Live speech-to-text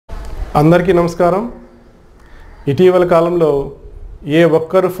అందరికీ నమస్కారం. ఇటీవల కాలంలో ఏ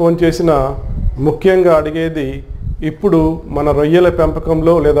ఒక్కరు ఫోన్ చేసినా ముఖ్యంగా అడిగేది ఇప్పుడు మన రొయ్యల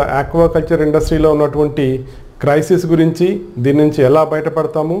పెంపకంలో లేదా ఆక్వాకల్చర్ ఇండస్ట్రీలో ఉన్నటువంటి క్రైసిస్ గురించి, దీని నుంచి ఎలా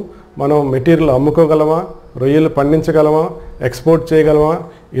బయటపడతాము, మనం మెటీరియల్ అమ్ముకోగలమా, రొయ్యలు పండించగలమా, ఎక్స్పోర్ట్ చేయగలమా,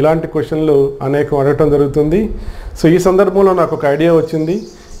 ఇలాంటి క్వశ్చన్లు అనేకం అడగటం జరుగుతుంది. సో ఈ సందర్భంలో నాకు ఒక ఐడియా వచ్చింది.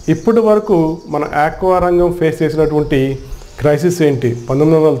 ఇప్పటి వరకు మన ఆక్వా రంగం ఫేస్ చేసినటువంటి క్రైసిస్ ఏంటి,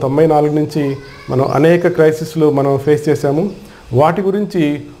 1994 నుంచి మనం అనేక క్రైసిస్లు మనం ఫేస్ చేశాము. వాటి గురించి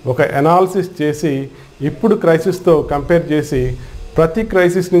ఒక అనాలిసిస్ చేసి ఇప్పుడు క్రైసిస్తో కంపేర్ చేసి ప్రతి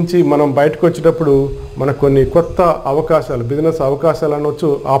క్రైసిస్ నుంచి మనం బయటకు వచ్చేటప్పుడు మనకు కొన్ని కొత్త అవకాశాలు, బిజినెస్ అవకాశాలు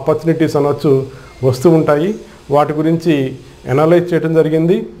అనొచ్చు, ఆపర్చునిటీస్ అనొచ్చు వస్తూ ఉంటాయి. వాటి గురించి అనలైజ్ చేయడం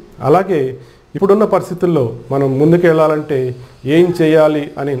జరిగింది. అలాగే ఇప్పుడున్న పరిస్థితుల్లో మనం ముందుకు వెళ్ళాలంటే ఏం చేయాలి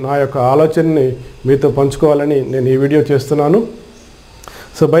అని నా యొక్క ఆలోచనని మీతో పంచుకోవాలని నేను ఈ వీడియో చేస్తున్నాను.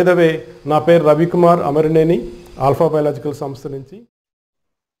 సో బై ద వే, నా పేరు రవి కుమార్, అమర్నేని ఆల్ఫా బయాలజికల్ సంస్థ నుంచి.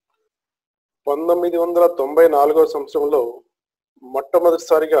 1994వ సంవత్సరంలో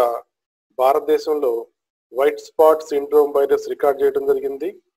మొట్టమొదటిసారిగా భారతదేశంలో white spot syndrome virus record చేయడం జరిగింది.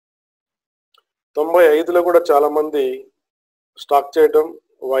 95లో కూడా చాలామంది స్టాక్ చేయడం,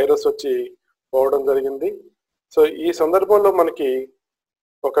 వైరస్ వచ్చి పోవడం జరిగింది. సో ఈ సందర్భంలో మనకి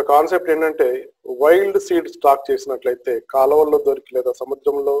ఒక కాన్సెప్ట్ ఏంటంటే, వైల్డ్ సీడ్ స్టాక్ చేసినట్లయితే కాలువల్లో దొరికి లేదా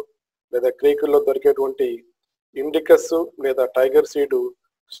సముద్రంలో లేదా క్రీకుల్లో దొరికేటువంటి ఇండికస్ లేదా టైగర్ సీడ్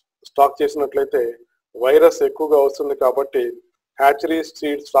స్టాక్ చేసినట్లయితే వైరస్ ఎక్కువగా వస్తుంది. కాబట్టి హ్యాచరీస్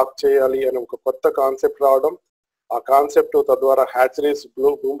సీడ్ స్టాక్ చేయాలి అని ఒక కొత్త కాన్సెప్ట్ రావడం, ఆ కాన్సెప్ట్ తద్వారా హ్యాచరీస్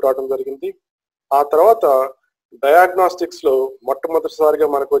బూమ్ రావడం జరిగింది. ఆ తర్వాత డయాగ్నాస్టిక్స్ లో మొట్టమొదటిసారిగా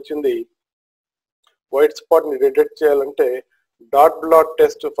మనకు వచ్చింది, వైట్ స్పాట్ ని డిటెక్ట్ చేయాలంటే డాట్ బ్లాట్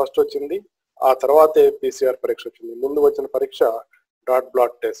టెస్ట్ ఫస్ట్ వచ్చింది. ఆ తర్వాతే PCR పరీక్ష వచ్చింది. ముందు వచ్చిన పరీక్ష dot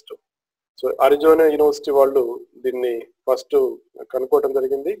blot test. So Arizona university వాళ్ళు దీన్ని ఫస్ట్ కనుక్కోవడం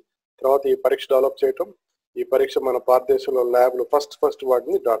జరిగింది. తర్వాత ఈ పరీక్ష డెవలప్ చేయటం, ఈ పరీక్ష మన భారతదేశంలో ల్యాబ్లో ఫస్ట్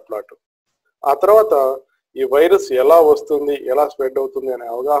వాడింది డాట్ బ్లాట్. ఆ తర్వాత ఈ వైరస్ ఎలా వస్తుంది, ఎలా స్ప్రెడ్ అవుతుంది అనే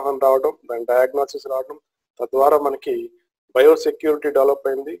అవగాహన రావడం, దాని డయాగ్నోసిస్ రావడం, తద్వారా మనకి బయోసెక్యూరిటీ డెవలప్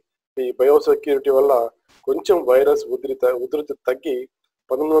అయింది. ఈ బయోసెక్యూరిటీ వల్ల కొంచెం వైరస్ ఉధృతి తగ్గి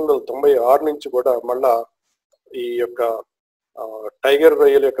 1996 నుంచి కూడా మళ్ళా ఈ యొక్క టైగర్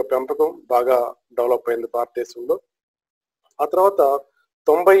రొయ్యల యొక్క పెంపకం బాగా డెవలప్ అయింది భారతదేశంలో. ఆ తర్వాత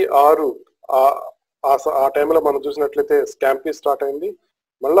 96 ఆ టైంలో మనం చూసినట్లయితే స్కాంపీ స్టార్ట్ అయింది.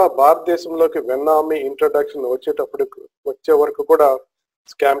 మళ్ళా భారతదేశంలోకి వెన్నామి ఇంట్రడక్షన్ వచ్చే వరకు కూడా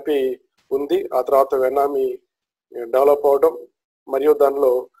స్కాంపీ ఉంది. ఆ తర్వాత వెన్నామి డెవలప్ అవడం మరియు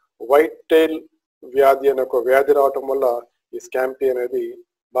దానిలో వైట్ టైల్ వ్యాధి అనే ఒక వ్యాధి రావటం వల్ల ఈ స్కాంపీ అనేది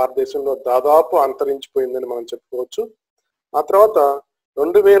భారతదేశంలో దాదాపు అంతరించిపోయిందని మనం చెప్పుకోవచ్చు. ఆ తర్వాత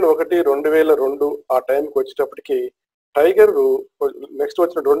 2001, 2002 ఆ టైంకి వచ్చేటప్పటికి టైగర్ నెక్స్ట్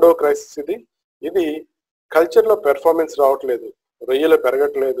వచ్చిన రెండవ క్రైసిస్ ఇది కల్చర్లో పెర్ఫార్మెన్స్ రావట్లేదు, రొయ్యలు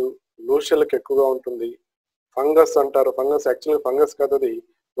పెరగట్లేదు, లూషియలకు ఎక్కువగా ఉంటుంది. ఫంగస్ అంటారు, ఫంగస్ యాక్చువల్గా ఫంగస్ కాదు, అది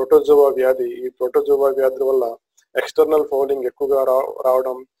ప్రోటోజోవా వ్యాధి. ఈ ప్రోటోజోవా వ్యాధి వల్ల ఎక్స్టర్నల్ ఫౌలింగ్ ఎక్కువగా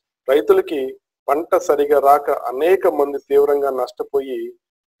రావడం, రైతులకి పంట సరిగా రాక అనేక మంది తీవ్రంగా నష్టపోయి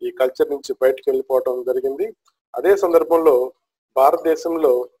ఈ కల్చర్ నుంచి బయటకు వెళ్ళిపోవడం జరిగింది. అదే సందర్భంలో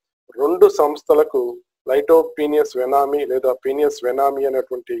భారతదేశంలో 2 సంస్థలకు లైటోపీనియస్ వెనామీ లేదా పీనియస్ వెనామీ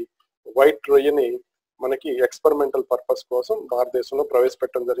అనేటువంటి వైట్ రొయ్యని మనకి ఎక్స్పెరిమెంటల్ పర్పస్ కోసం భారతదేశంలో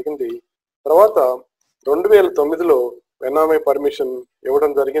ప్రవేశపెట్టడం జరిగింది. తర్వాత 2009లో వెనామీ పర్మిషన్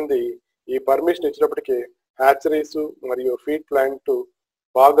ఇవ్వడం జరిగింది. ఈ పర్మిషన్ ఇచ్చినప్పటికీ హ్యాచరీస్ మరియు ఫీడ్ ప్లాంట్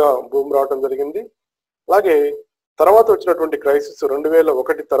బాగా బూమ్ రావడం జరిగింది. అలాగే తర్వాత వచ్చినటువంటి క్రైసిస్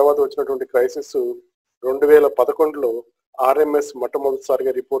 2001 తర్వాత వచ్చినటువంటి క్రైసిస్ 2011లో RMS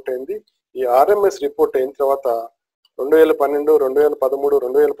మొట్టమొదటిసారిగా రిపోర్ట్ అయింది. ఈ RMS రిపోర్ట్ అయిన తర్వాత 2012,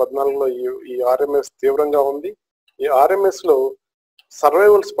 2013, 2014లో ఈ RMS తీవ్రంగా ఉంది. ఈ RMS లో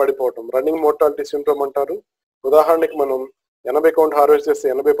సర్వైవల్స్ పడిపోవటం, రన్నింగ్ మోర్టాలిటీ సిండ్రోమ్ అంటారు. ఉదాహరణకి మనం 80 కౌంట్ హార్వెస్ట్ చేస్తే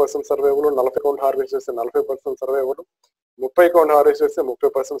 80% సర్వైవల్, 40 కౌంట్ హార్వెస్ట్ చేస్తే 40% సర్వైవల్, 30 కౌంట్ హార్వెస్ట్ చేస్తే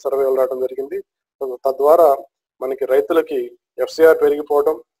 30% సర్వైవల్ రావడం జరిగింది. తద్వారా మనకి రైతులకి FCR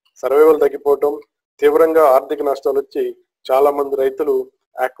పెరిగిపోవడం, సర్వైవల్ తగ్గిపోవడం, తీవ్రంగా ఆర్థిక నష్టాలు వచ్చి చాలా మంది రైతులు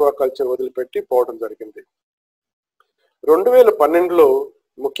ఆక్వాకల్చర్ వదిలిపెట్టి పోవడం జరిగింది. 2012లో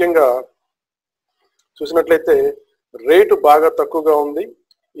ముఖ్యంగా చూసినట్లయితే రేటు బాగా తక్కువగా ఉంది.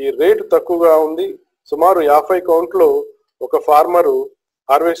 ఈ రేటు తక్కువగా ఉంది, సుమారు 50 కౌంట్లో ఒక ఫార్మరు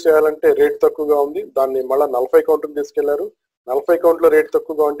హార్వెస్ట్ చేయాలంటే రేటు తక్కువగా ఉంది. దాన్ని మళ్ళీ 40 కౌంట్కి తీసుకెళ్లారు. 40 కౌంట్లో రేటు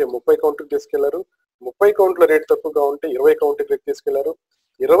తక్కువగా ఉంటే 30 కౌంట్కి తీసుకెళ్లారు. 30 కౌంట్లో రేటు తక్కువగా ఉంటే 20 కౌంట్కి తీసుకెళ్లారు.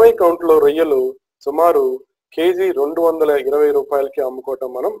 20 కౌంట్లో రొయ్యలు సుమారు కేజీ 220 రూపాయలకి అమ్ముకోవటం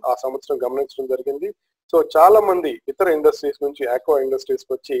మనం ఆ సంవత్సరం గమనించడం జరిగింది. సో చాలా మంది ఇతర ఇండస్ట్రీస్ నుంచి ఆక్వా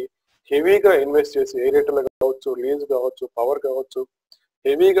ఇండస్ట్రీస్కి వచ్చి హెవీగా ఇన్వెస్ట్ చేసి ఏరియేటర్లు కావచ్చు, లీజ్ కావచ్చు, పవర్ కావచ్చు,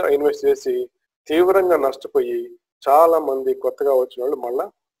 హెవీగా ఇన్వెస్ట్ చేసి తీవ్రంగా నష్టపోయి చాలా మంది కొత్తగా వచ్చిన వాళ్ళు మళ్ళా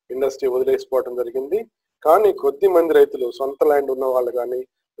ఇండస్ట్రీ వదిలేసిపోవడం జరిగింది. కానీ కొద్ది మంది రైతులు సొంత ల్యాండ్ ఉన్న వాళ్ళు కానీ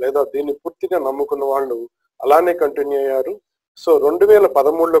లేదా దీన్ని పూర్తిగా నమ్ముకున్న వాళ్ళు అలానే కంటిన్యూ అయ్యారు. సో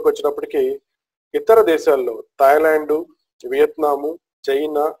 2013లోకి వచ్చినప్పటికీ ఇతర దేశాల్లో థాయిలాండ్, వియత్నాము,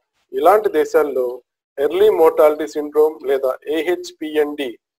 చైనా ఇలాంటి దేశాల్లో ఎర్లీ మోర్టాలిటీ సిండ్రోమ్ లేదా AHPND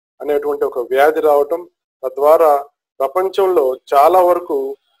అనేటువంటి ఒక వ్యాధి రావటం, తద్వారా ప్రపంచంలో చాలా వరకు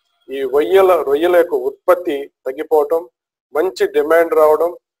ఈ రొయ్యల యొక్క ఉత్పత్తి తగ్గిపోవటం, మంచి డిమాండ్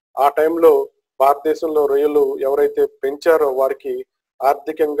రావడం, ఆ టైంలో భారతదేశంలో రొయ్యలు ఎవరైతే పెంచారో వారికి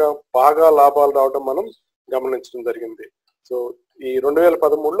ఆర్థికంగా బాగా లాభాలు రావడం మనం గమనించడం జరిగింది. సో ఈ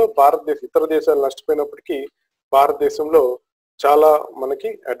 2013లో భారతదేశం ఇతర దేశాలు నష్టపోయినప్పటికీ భారతదేశంలో చాలా మనకి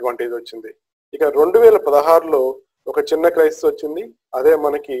అడ్వాంటేజ్ వచ్చింది. ఇక 2016లో ఒక చిన్న క్రైసిస్ వచ్చింది. అదే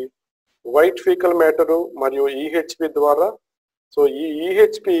మనకి వైట్ ఫీకల్ మ్యాటరు మరియు EHP ద్వారా. సో ఈ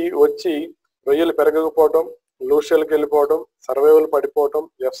EHP వచ్చి రొయ్యలు పెరగకపోవడం, లూషియల్కి వెళ్ళిపోవడం, సర్వైవల్ పడిపోవడం,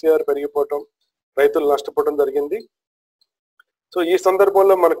 FCR పెరిగిపోవడం, రైతులు నష్టపోవడం జరిగింది. సో ఈ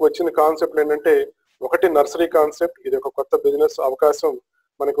సందర్భంలో మనకు వచ్చిన కాన్సెప్ట్ ఏంటంటే, ఒకటి నర్సరీ కాన్సెప్ట్. ఇది ఒక కొత్త బిజినెస్ అవకాశం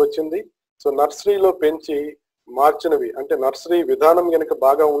మనకు వచ్చింది. సో నర్సరీలో పెంచి మార్చినవి అంటే నర్సరీ విధానం కనుక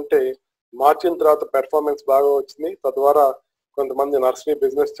బాగా ఉంటే మార్చిన తర్వాత పెర్ఫార్మెన్స్ బాగా వచ్చింది. తద్వారా కొంతమంది నర్సరీ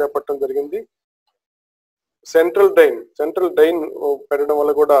బిజినెస్ చేపట్టడం జరిగింది. సెంట్రల్ డైన్ పెట్టడం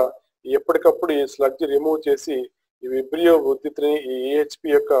వల్ల కూడా ఎప్పటికప్పుడు ఈ స్లడ్జ్ రిమూవ్ చేసి ఈ విబ్రియో ఉద్దితిని ఈ EHP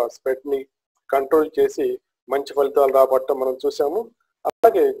యొక్క స్ప్రెడ్ ని కంట్రోల్ చేసి మంచి ఫలితాలు రాబట్టడం మనం చూసాము.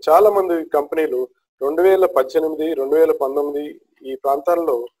 అలాగే చాలా మంది కంపెనీలు 2018, 2019 ఈ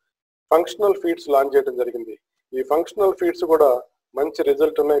ప్రాంతాల్లో ఫంక్షనల్ ఫీడ్స్ లాంచ్ చేయడం జరిగింది. ఈ ఫంక్షనల్ ఫీడ్స్ కూడా మంచి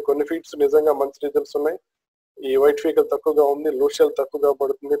రిజల్ట్ ఉన్నాయి. కొన్ని ఫీడ్స్ నిజంగా మంచి రిజల్ట్స్ ఉన్నాయి. ఈ వైట్ ఫీకల్ తక్కువగా ఉంది, లూషియల్ తక్కువగా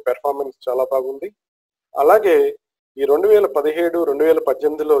పడుతుంది, పెర్ఫార్మెన్స్ చాలా బాగుంది. అలాగే ఈ 2017,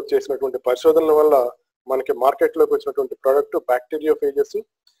 2018లో చేసినటువంటి పరిశోధనల వల్ల మనకి మార్కెట్లోకి వచ్చినటువంటి ప్రోడక్ట్ బ్యాక్టీరియోఫేజెస్.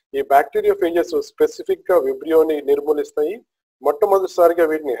 ఈ బ్యాక్టీరియోఫేజెస్ స్పెసిఫిక్ గా విబ్రియోని నిర్మూలిస్తాయి. మొట్టమొదటిసారిగా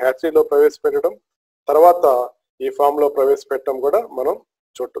వీటిని హ్యాచరీలో ప్రవేశపెట్టడం, తర్వాత ఈ ఫామ్ లో ప్రవేశపెట్టడం కూడా మనం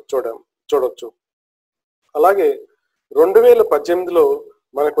చూడొచ్చు. అలాగే 2018లో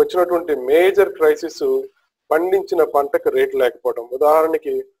మనకు వచ్చినటువంటి మేజర్ క్రైసిస్ పండించిన పంటకు రేటు లేకపోవడం.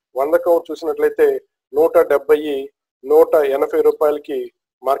 ఉదాహరణకి 100 కౌంట్ చూసినట్లయితే 170, 180 రూపాయలకి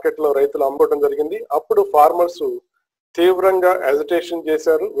మార్కెట్లో రైతులు అమ్ముకోవడం జరిగింది. అప్పుడు ఫార్మర్స్ తీవ్రంగా యాజిటేషన్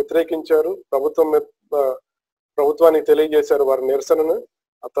చేశారు, వ్యతిరేకించారు, ప్రభుత్వానికి తెలియజేశారు వారి నిరసనను.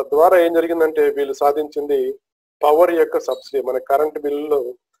 తద్వారా ఏం జరిగిందంటే వీళ్ళు సాధించింది పవర్ యొక్క సబ్సిడీ, మన కరెంట్ బిల్లులో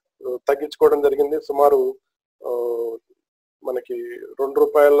తగ్గించుకోవడం జరిగింది. సుమారు మనకి 2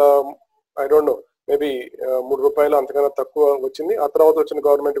 రూపాయల, ఐ డోంట్ నో, మేబీ 3 రూపాయలు అంతకన్నా తక్కువ వచ్చింది. ఆ తర్వాత వచ్చిన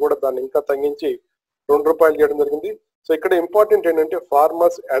గవర్నమెంట్ కూడా దాన్ని ఇంకా తగ్గించి 2 రూపాయలు చేయడం జరిగింది. సో ఇక్కడ ఇంపార్టెంట్ ఏంటంటే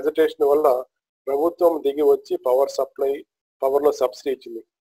ఫార్మర్స్ యాజిటేషన్ వల్ల ప్రభుత్వం దిగి వచ్చి పవర్ లో సబ్సిడీ ఇచ్చింది.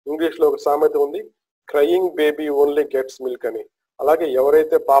 ఇంగ్లీష్ లో ఒక సామెత ఉంది, crying baby only gets milk అని. అలాగే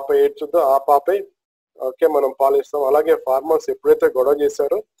ఎవరైతే పాప ఏడ్చుద్దో ఆ పాపే ఓకే మనం పాలిస్తాం. అలాగే ఫార్మర్స్ ఎప్పుడైతే గొడవ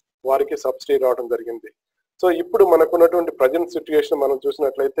చేశారో వారికి సబ్సిడీ రావడం జరిగింది. సో ఇప్పుడు మనకున్నటువంటి ప్రజెంట్ సిచ్యుయేషన్ మనం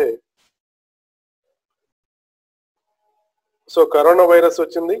చూసినట్లయితే, సో కరోనా వైరస్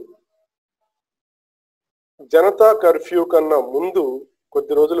వచ్చింది. జనతా కర్ఫ్యూ కన్నా ముందు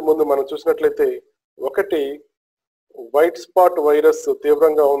కొద్ది రోజుల ముందు మనం చూసినట్లయితే ఒకటి వైట్ స్పాట్ వైరస్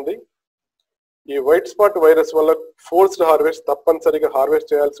తీవ్రంగా ఉంది. ఈ వైట్ స్పాట్ వైరస్ వల్ల ఫోర్స్డ్ హార్వెస్ట్ తప్పనిసరిగా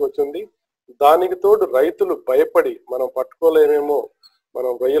హార్వెస్ట్ చేయాల్సి వచ్చింది. దానికి తోడు రైతులు భయపడి మనం పట్టుకోలేమేమో,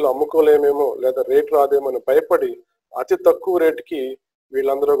 మనం రొయ్యలు అమ్ముకోలేమేమో, లేదా రేటు రాదేమో అని భయపడి అతి తక్కువ రేటుకి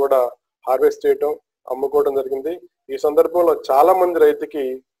వీళ్ళందరూ కూడా హార్వెస్ట్ చేయటం, అమ్ముకోవడం జరిగింది. ఈ సందర్భంలో చాలా మంది రైతుకి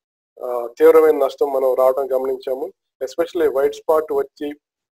తీవ్రమైన నష్టం మనం రావడం గమనించాము. ఎస్పెషల్లీ వైట్ స్పాట్ వచ్చి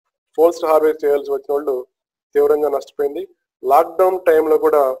ఫోర్స్డ్ హార్వెస్ట్ చేయాల్సి వచ్చిన వాళ్ళు తీవ్రంగా నష్టపోయింది. లాక్డౌన్ టైంలో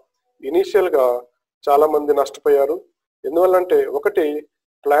కూడా ఇనీషియల్ గా చాలా మంది నష్టపోయారు. ఎందువల్లంటే ఒకటి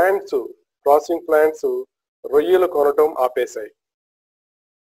ప్రాసెసింగ్ ప్లాంట్స్ రొయ్యలు కొనటం ఆపేశాయి.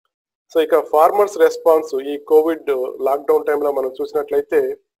 సో ఇక ఫార్మర్స్ రెస్పాన్స్ ఈ కోవిడ్ లాక్డౌన్ టైంలో మనం చూసినట్లయితే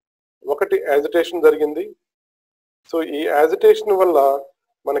ఒకటి యాజిటేషన్ జరిగింది. సో ఈ యాజిటేషన్ వల్ల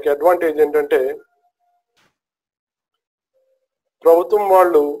మనకి అడ్వాంటేజ్ ఏంటంటే ప్రభుత్వం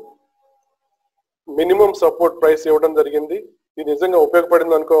వాళ్ళు మినిమం సపోర్ట్ ప్రైస్ ఇవ్వడం జరిగింది. ఇది నిజంగా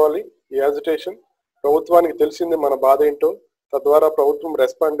ఉపయోగపడింది అనుకోవాలి. ఈ యాజిటేషన్ ప్రభుత్వానికి తెలిసింది మన బాధ ఏంటో, తద్వారా ప్రభుత్వం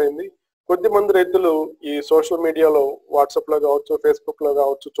రెస్పాండ్ అయింది. కొద్దిమంది రైతులు ఈ సోషల్ మీడియాలో వాట్సాప్ లో కావచ్చు, ఫేస్బుక్ లో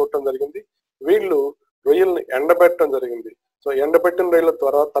కావచ్చు చూడటం జరిగింది. వీళ్ళు రొయ్యల్ని ఎండబెట్టడం జరిగింది. సో ఎండబెట్టిన రొయ్యల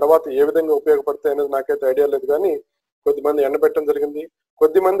తర్వాత ఏ విధంగా ఉపయోగపడతాయి అనేది నాకైతే ఐడియా లేదు, కానీ కొద్దిమంది ఎండబెట్టడం జరిగింది.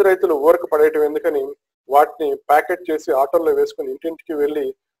 కొద్దిమంది రైతులు ఊరక పడేయటం ఎందుకని వాటిని ప్యాకెట్ చేసి ఆటోల్లో వేసుకుని ఇంటింటికి వెళ్ళి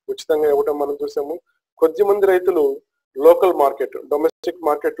ఉచితంగా ఇవ్వడం మనం చూసాము. కొద్దిమంది రైతులు లోకల్ మార్కెట్, డొమెస్టిక్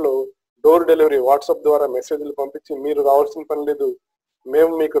మార్కెట్లో డోర్ డెలివరీ వాట్సాప్ ద్వారా మెసేజ్లు పంపించి మీరు రావాల్సిన పని లేదు,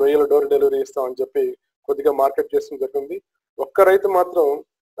 మేము మీకు రొయ్యల డోర్ డెలివరీ ఇస్తామని చెప్పి కొద్దిగా మార్కెట్ చేసిన జరిగింది. ఒక్క రైతు మాత్రం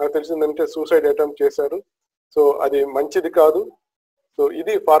నాకు తెలిసిందంటే సూసైడ్ అటెంప్ట్ చేశారు. సో అది మంచిది కాదు. సో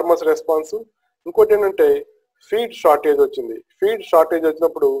ఇది ఫార్మర్స్ రెస్పాన్స్. ఇంకోటి ఏంటంటే ఫీడ్ షార్టేజ్ వచ్చింది. ఫీడ్ షార్టేజ్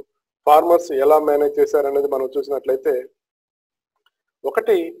వచ్చినప్పుడు ఫార్మర్స్ ఎలా మేనేజ్ చేశారనేది మనం చూసినట్లయితే,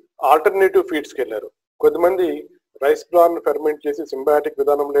 ఒకటి ఆల్టర్నేటివ్ ఫీడ్స్కి వెళ్ళారు. కొద్దిమంది రైస్ బ్రాన్ ఫెర్మెంట్ చేసి సింబయాటిక్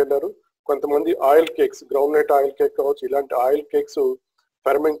విధానంలో వెళ్ళారు. కొంతమంది oil cakes, ground nut oil cake కావచ్చు, ఇలాంటి ఆయిల్ కేక్స్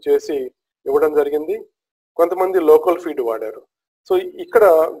ఫెర్మెంట్ చేసి ఇవ్వడం జరిగింది. కొంతమంది లోకల్ ఫీడ్ వాడారు. సో ఇక్కడ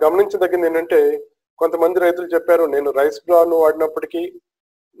గమనించదగింది ఏంటంటే, కొంతమంది రైతులు చెప్పారు నేను రైస్ బ్రాన్ వాడినప్పటికీ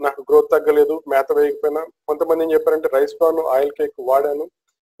నాకు గ్రోత్ తగ్గలేదు, మేత వేయకపోయినా. కొంతమంది ఏం చెప్పారంటే రైస్ బ్రాన్ ఆయిల్ కేక్ వాడాను,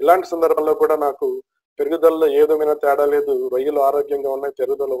 ఇలాంటి సందర్భంలో కూడా నాకు పెరుగుదలలో ఏ విధమైన తేడా లేదు, రొయ్యలు ఆరోగ్యంగా ఉన్నాయి,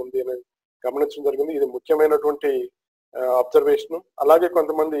 పెరుగుదల ఉంది అని గమనించడం జరిగింది. ఇది ముఖ్యమైనటువంటి అబ్జర్వేషన్. అలాగే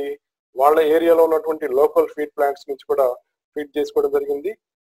కొంతమంది వాళ్ళ ఏరియాలో ఉన్నటువంటి లోకల్ ఫీడ్ ప్లాంట్స్ నుంచి కూడా ఫీడ్ చేసుకోవడం జరిగింది.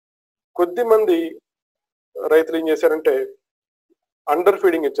 కొద్దిమంది రైతులు ఏం చేశారంటే అండర్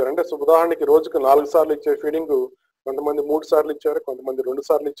ఫీడింగ్ ఇచ్చారు. అంటే ఉదాహరణకి రోజుకు 4 సార్లు ఇచ్చే ఫీడింగ్ కొంతమంది 3 సార్లు ఇచ్చారు, కొంతమంది 2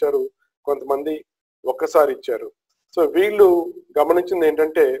 సార్లు ఇచ్చారు, కొంతమంది ఒక్కసారి ఇచ్చారు. సో వీళ్ళు గమనించింది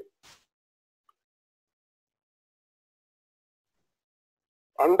ఏంటంటే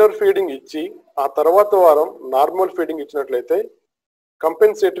అండర్ ఫీడింగ్ ఇచ్చి ఆ తర్వాత వారం నార్మల్ ఫీడింగ్ ఇచ్చినట్లయితే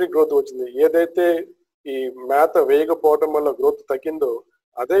కంపెన్సేటరీ గ్రోత్ వచ్చింది. ఏదైతే ఈ మేత వేయకపోవడం వల్ల గ్రోత్ తగ్గిందో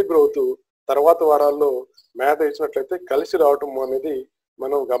అదే గ్రోత్ తర్వాత వారాల్లో మేత ఇచ్చినట్లయితే కలిసి రావటం అనేది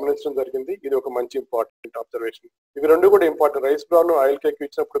మనం గమనించడం జరిగింది. ఇది ఒక మంచి ఇంపార్టెంట్ అబ్జర్వేషన్. ఇవి రెండు కూడా important. Rice bran oil cake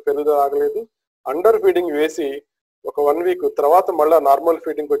ఇచ్చినప్పుడు పెరుగుదల ఆగలేదు. అండర్ ఫీడింగ్ వేసి ఒక 1 వీక్ తర్వాత మళ్ళీ నార్మల్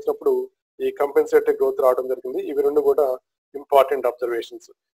ఫీడింగ్ వచ్చినప్పుడు ఈ కంపెన్సేటరీ గ్రోత్ రావడం జరిగింది. ఇవి రెండు కూడా ఇంపార్టెంట్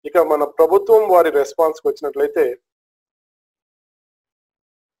అబ్జర్వేషన్స్. ఇక మన ప్రభుత్వం వారి రెస్పాన్స్కి వచ్చినట్లయితే,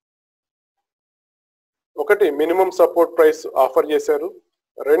 ఒకటి మినిమం సపోర్ట్ ప్రైస్ ఆఫర్ చేశారు.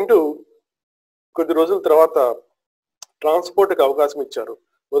 2 కొద్ది రోజుల తర్వాత ట్రాన్స్పోర్ట్కి అవకాశం ఇచ్చారు.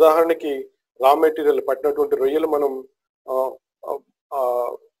 ఉదాహరణకి రా మెటీరియల్ పట్టినటువంటి రొయ్యలు మనం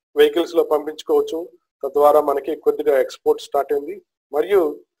వెహికల్స్లో పంపించుకోవచ్చు. తద్వారా మనకి కొద్దిగా ఎక్స్పోర్ట్ స్టార్ట్ అయింది. మరియు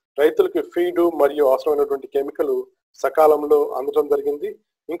రైతులకి ఫీడు మరియు అవసరమైనటువంటి కెమికల్ సకాలంలో అందడం జరిగింది.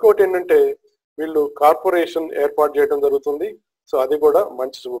 ఇంకోటి ఏంటంటే వీళ్ళు కార్పొరేషన్ ఏర్పాటు చేయడం జరుగుతుంది. సో అది కూడా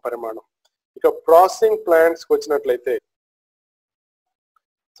మంచి శుభ పరిమాణం. ఇక ప్రాసెసింగ్ ప్లాంట్స్కి వచ్చినట్లయితే,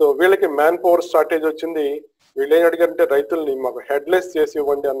 సో వీళ్ళకి మ్యాన్ పవర్ షార్టేజ్ వచ్చింది. వీళ్ళు ఏం అడిగారంటే రైతుల్ని మాకు హెడ్లెస్ చేసి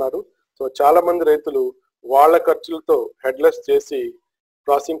ఇవ్వండి అన్నారు. సో చాలా మంది రైతులు వాళ్ళ ఖర్చులతో హెడ్లెస్ చేసి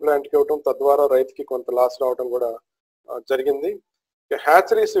ప్రాసెసింగ్ ప్లాంట్కి ఇవ్వడం, తద్వారా రైతుకి కొంత లాస్ రావడం కూడా జరిగింది. ఇక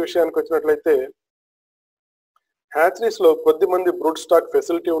హ్యాచరీస్ విషయానికి వచ్చినట్లయితే, హ్యాచరీస్ లో కొద్దిమంది బ్రూడ్ స్టాక్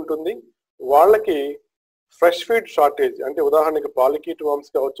ఫెసిలిటీ ఉంటుంది. వాళ్ళకి ఫ్రెష్ ఫీడ్ షార్టేజ్, అంటే ఉదాహరణకి పాలికీట్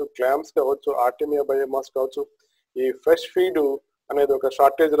వామ్స్ కావచ్చు, క్లామ్స్ కావచ్చు, ఆర్టెమియా బయోమాస్ కావచ్చు, ఈ ఫ్రెష్ ఫీడ్ అనేది ఒక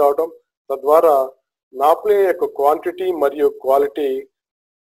షార్టేజ్ రావడం, తద్వారా నాప్లే యొక్క క్వాంటిటీ మరియు క్వాలిటీ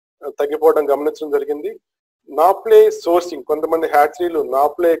తగ్గిపోవడం గమనించడం జరిగింది. నాప్లే సోర్సింగ్, కొంతమంది హ్యాచరీలు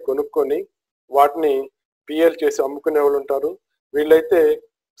నాప్లే కొనుక్కొని వాటిని పిఎల్ చేసి అమ్ముకునే వాళ్ళు ఉంటారు. వీళ్ళైతే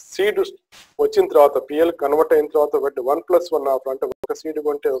సీడ్ వచ్చిన తర్వాత పిఎల్ కన్వర్ట్ అయిన తర్వాత 1+1 ఆఫర్, అంటే ఒక సీడ్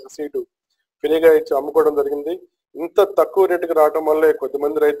కొంటే ఒక సీడ్ ఫ్రీగా ఇచ్చి అమ్ముకోవడం జరిగింది. ఇంత తక్కువ రేటుకి రావడం వల్లే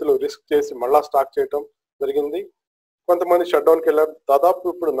కొద్దిమంది రైతులు రిస్క్ చేసి మళ్ళా స్టాక్ చేయడం జరిగింది. కొంతమంది షట్ డౌన్కి వెళ్ళారు. దాదాపు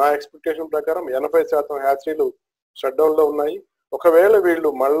ఇప్పుడు నా ఎక్స్పెక్టేషన్ ప్రకారం 80% హ్యాచరీలు షట్ డౌన్ లో ఉన్నాయి. ఒకవేళ వీళ్ళు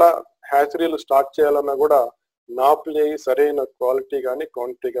మళ్ళా హ్యాచరీలు స్టార్ట్ చేయాలన్నా కూడా నాప్లే సరైన క్వాలిటీ కానీ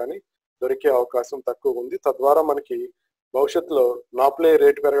క్వాంటిటీ కానీ దొరికే అవకాశం తక్కువ ఉంది. తద్వారా మనకి భవిష్యత్తులో నాప్లే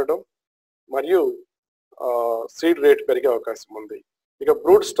రేట్ పెరగడం మరియు సీడ్ రేట్ పెరిగే అవకాశం ఉంది. ఇక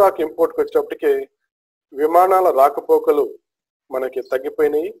బ్రూడ్ స్టాక్ ఇంపోర్ట్కి వచ్చేటప్పటికే విమానాల రాకపోకలు మనకి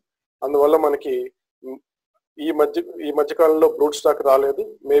తగ్గిపోయినాయి. అందువల్ల మనకి ఈ మధ్య కాలంలో బ్రూడ్ స్టాక్ రాలేదు.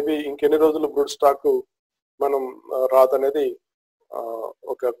 మేబీ ఇంకెన్ని రోజులు బ్రూడ్ స్టాక్ మనం రాదనేది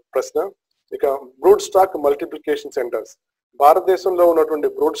ఒక ప్రశ్న. ఇక బ్రూడ్ స్టాక్ మల్టిప్లికేషన్ సెంటర్స్, భారతదేశంలో ఉన్నటువంటి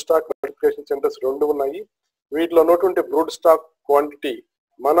బ్రూడ్ స్టాక్ మల్టిప్లికేషన్ సెంటర్స్ 2 ఉన్నాయి. వీటిలో ఉన్నటువంటి బ్రూడ్ స్టాక్ క్వాంటిటీ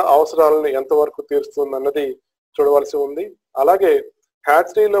మన అవసరాలను ఎంతవరకు తీరుస్తుంది అన్నది చూడవలసి ఉంది. అలాగే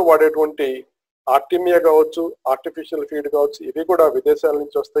హ్యాచరీలో వాడేటువంటి ఆర్టిమియా కావచ్చు, ఆర్టిఫిషియల్ ఫీడ్ కావచ్చు, ఇవి కూడా విదేశాల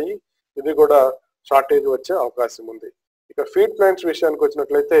నుంచి వస్తాయి. ఇవి కూడా షార్టేజ్ వచ్చే అవకాశం ఉంది. ఇక ఫీడ్ ప్లాంట్స్ విషయానికి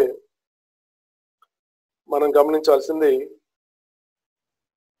వచ్చినట్లయితే మనం గమనించాల్సింది,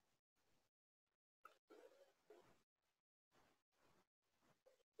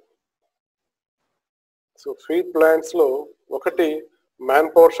 సో ఫీడ్ ప్లాంట్స్లో ఒకటి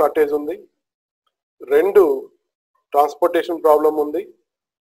మ్యాన్ పవర్ షార్టేజ్ ఉంది, 2 ట్రాన్స్పోర్టేషన్ ప్రాబ్లం ఉంది,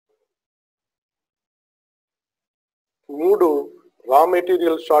 3 రా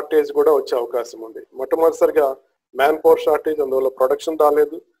మెటీరియల్ షార్టేజ్ కూడా వచ్చే అవకాశం ఉంది. మొట్టమొదటిసారిగా మ్యాన్ పవర్ షార్టేజ్, అందువల్ల ప్రొడక్షన్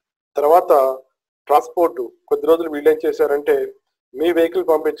రాలేదు. తర్వాత ట్రాన్స్పోర్ట్, కొద్ది రోజులు వీళ్ళు ఏం చేశారంటే మీ వెహికల్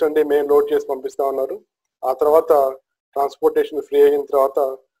పంపించండి మేము లోడ్ చేసి పంపిస్తామన్నారు. ఆ తర్వాత ట్రాన్స్పోర్టేషన్ ఫ్రీ అయిన తర్వాత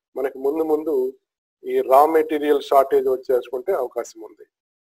మనకి ముందు ఈ రా మెటీరియల్ షార్టేజ్ వచ్చేసుకుంటే అవకాశం ఉంది.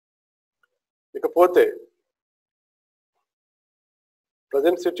 ఇకపోతే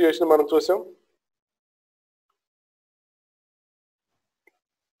ప్రజెంట్ సిచ్యుయేషన్ మనం చూసాం.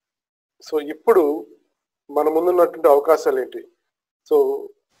 సో ఇప్పుడు మన ముందున్నటువంటి అవకాశాలు ఏంటి? సో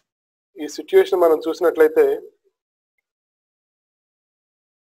ఈ సిచ్యుయేషన్ మనం చూసినట్లయితే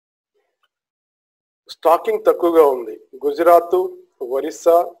స్టాకింగ్ తక్కువగా ఉంది. గుజరాత్,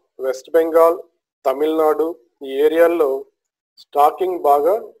 ఒరిస్సా, వెస్ట్ బెంగాల్, తమిళనాడు ఈ ఏరియాల్లో స్టాకింగ్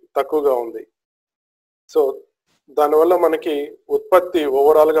బాగా తక్కువగా ఉంది. సో దానివల్ల మనకి ఉత్పత్తి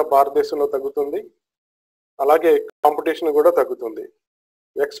ఓవరాల్గా భారతదేశంలో తగ్గుతుంది, అలాగే కాంపిటీషన్ కూడా తగ్గుతుంది.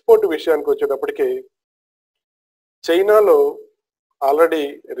 ఎక్స్పోర్ట్ విషయానికి వచ్చేటప్పటికి చైనాలో ఆల్రెడీ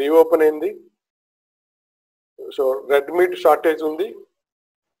రీఓపెన్ అయింది. సో రెడ్ మీట్ షార్టేజ్ ఉంది,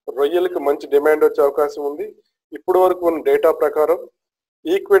 రొయ్యలకు మంచి డిమాండ్ వచ్చే అవకాశం ఉంది. ఇప్పటి వరకు ఉన్న డేటా ప్రకారం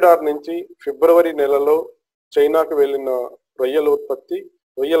ఈక్వెడార్ నుంచి ఫిబ్రవరి నెలలో చైనాకు వెళ్ళిన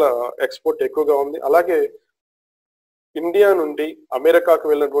రొయ్యల ఎక్స్పోర్ట్ ఎక్కువగా ఉంది. అలాగే ఇండియా నుండి అమెరికాకు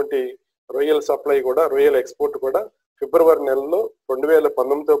వెళ్ళినటువంటి రొయ్యల సప్లై కూడా, రొయ్యల ఎక్స్పోర్ట్ కూడా ఫిబ్రవరి నెలలో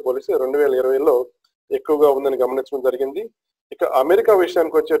 2019తో పోలిసి 2020లో ఎక్కువగా ఉందని గమనించడం జరిగింది. ఇక అమెరికా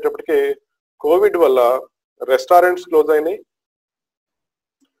విషయానికి వచ్చేటప్పటికి కోవిడ్ వల్ల రెస్టారెంట్స్ క్లోజ్ అయినాయి,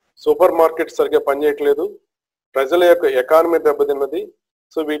 సూపర్ మార్కెట్స్ సరిగ్గా పనిచేయట్లేదు, ప్రజల యొక్క ఎకానమీ దెబ్బతిన్నది.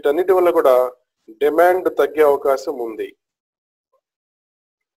 సో వీటన్నిటి వల్ల కూడా డిమాండ్ తగ్గే అవకాశం ఉంది.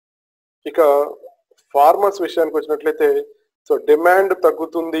 ఇక ఫార్మర్స్ విషయానికి వచ్చినట్లయితే సో డిమాండ్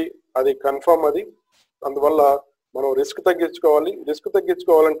తగ్గుతుంది, అది కన్ఫర్మ్. అది అందువల్ల మనం రిస్క్ తగ్గించుకోవాలి. రిస్క్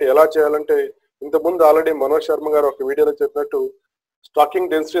తగ్గించుకోవాలంటే ఎలా చేయాలంటే ఇంతకుముందు ఆల్రెడీ మనోజ్ శర్మ గారు ఒక వీడియోలో చెప్పినట్టు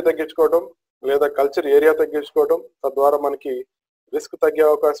స్టాకింగ్ డెన్సిటీ తగ్గించుకోవడం లేదా కల్చర్ ఏరియా తగ్గించుకోవడం, తద్వారా మనకి రిస్క్ తగ్గే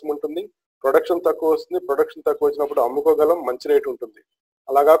అవకాశం ఉంటుంది. ప్రొడక్షన్ తక్కువ వస్తుంది, ప్రొడక్షన్ తక్కువ వచ్చినప్పుడు అమ్ముకోగలం, మంచి రేట్ ఉంటుంది.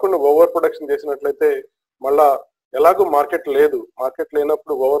 అలా కాకుండా ఓవర్ ప్రొడక్షన్ చేసినట్లయితే మళ్ళా ఎలాగో మార్కెట్ లేదు, మార్కెట్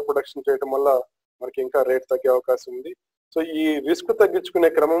లేనప్పుడు ఓవర్ ప్రొడక్షన్ చేయడం వల్ల మనకి ఇంకా రేట్ తగ్గే అవకాశం ఉంది. సో ఈ రిస్క్ తగ్గించుకునే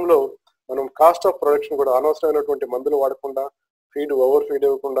క్రమంలో మనం కాస్ట్ ఆఫ్ ప్రొడక్షన్ కూడా అనవసరమైనటువంటి మందులు వాడకుండా, ఓవర్ ఫీడ్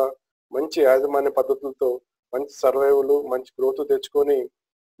ఇవ్వకుండా మంచి యాజమాన్య పద్ధతులతో మంచి సర్వైవల్, మంచి గ్రోత్ తెచ్చుకొని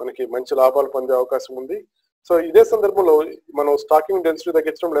మనకి మంచి లాభాలు పొందే అవకాశం ఉంది. సో ఇదే సందర్భంలో మనం స్టాకింగ్ డెన్సిటీ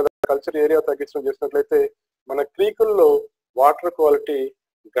తగ్గించడం లేదా కల్చర్ ఏరియా తగ్గించడం చేసినట్లయితే మన క్రీకుల్లో వాటర్ క్వాలిటీ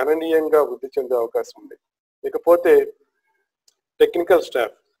గణనీయంగా వృద్ధి చెందే అవకాశం ఉంది. ఇకపోతే టెక్నికల్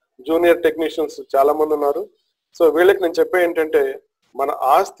స్టాఫ్, జూనియర్ టెక్నీషియన్స్ చాలా మంది ఉన్నారు. సో వీళ్ళకి నేను చెప్పే ఏంటంటే మన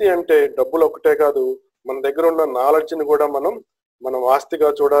ఆస్తి అంటే డబ్బులు ఒకటే కాదు, మన దగ్గర ఉన్న నాలెడ్జ్ని కూడా మనం ఆస్తిగా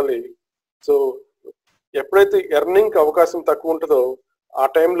చూడాలి. సో ఎప్పుడైతే ఎర్నింగ్కి అవకాశం తక్కువ ఉంటుందో ఆ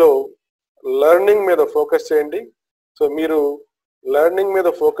టైంలో లెర్నింగ్ మీద ఫోకస్ చేయండి. సో మీరు లెర్నింగ్ మీద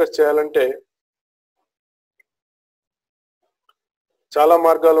ఫోకస్ చేయాలంటే చాలా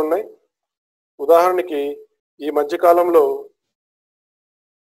మార్గాలు ఉన్నాయి. ఉదాహరణకి ఈ మధ్యకాలంలో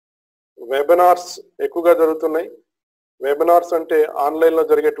వెబినార్స్ ఎక్కువగా జరుగుతున్నాయి. వెబినార్స్ అంటే ఆన్లైన్లో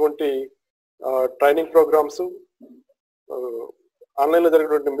జరిగేటువంటి ట్రైనింగ్ ప్రోగ్రామ్స్, ఆన్లైన్లో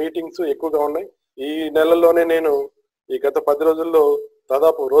జరిగేటువంటి మీటింగ్స్ ఎక్కువగా ఉన్నాయి. ఈ నెలల్లోనే నేను ఈ గత 10 రోజుల్లో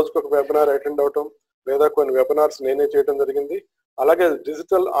దాదాపు రోజుకొక వెబినార్ అటెండ్ అవటం లేదా కొన్ని వెబినార్స్ నేనే చేయడం జరిగింది. అలాగే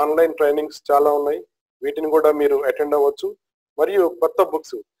డిజిటల్ ఆన్లైన్ ట్రైనింగ్స్ చాలా ఉన్నాయి, వీటిని కూడా మీరు అటెండ్ అవ్వచ్చు. మరియు కొత్త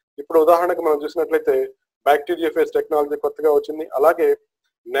బుక్స్, ఇప్పుడు ఉదాహరణకు మనం చూసినట్లయితే బ్యాక్టీరియా ఫేస్ టెక్నాలజీ కొత్తగా వచ్చింది. అలాగే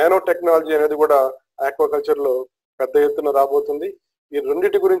నానో టెక్నాలజీ అనేది కూడా ఆక్వాకల్చర్లో పెద్ద ఎత్తున రాబోతుంది. ఈ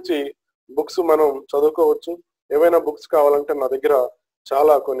రెండింటి గురించి బుక్స్ మనం చదువుకోవచ్చు. ఏవైనా బుక్స్ కావాలంటే నా దగ్గర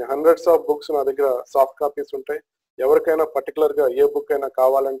కొన్ని హండ్రెడ్స్ ఆఫ్ బుక్స్ నా దగ్గర సాఫ్ట్ కాపీస్ ఉంటాయి. ఎవరికైనా పర్టికులర్గా ఏ బుక్ అయినా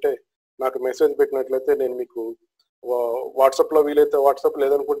కావాలంటే నాకు మెసేజ్ పెట్టినట్లయితే నేను మీకు వాట్సాప్లో వీలైతే వాట్సాప్,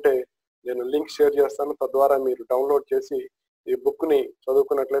 లేదనుకుంటే నేను లింక్ షేర్ చేస్తాను. తద్వారా మీరు డౌన్లోడ్ చేసి ఈ బుక్ని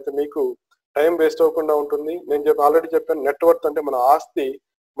చదువుకున్నట్లయితే మీకు టైం వేస్ట్ అవ్వకుండా ఉంటుంది. నేను ఆల్రెడీ చెప్పాను, నెట్వర్క్ అంటే మన ఆస్తి,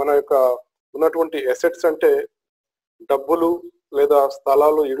 మన యొక్క ఉన్నటువంటి అసెట్స్ అంటే డబ్బులు లేదా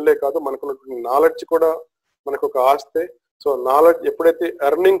స్థలాలు, ఇళ్ళే కాదు, మనకున్నటువంటి నాలెడ్జ్ కూడా మనకు ఒక ఆస్తే. సో నాలెడ్జ్ ఎప్పుడైతే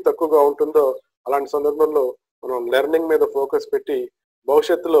ఎర్నింగ్ తక్కువగా ఉంటుందో అలాంటి సందర్భంలో మనం లెర్నింగ్ మీద ఫోకస్ పెట్టి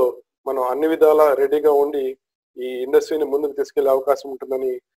భవిష్యత్తులో మనం అన్ని విధాలా రెడీగా ఉండి ఈ ఇండస్ట్రీని ముందుకు తీసుకెళ్లే అవకాశం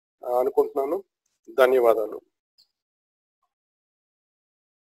ఉంటుందని అనుకుంటున్నాను. ధన్యవాదాలు.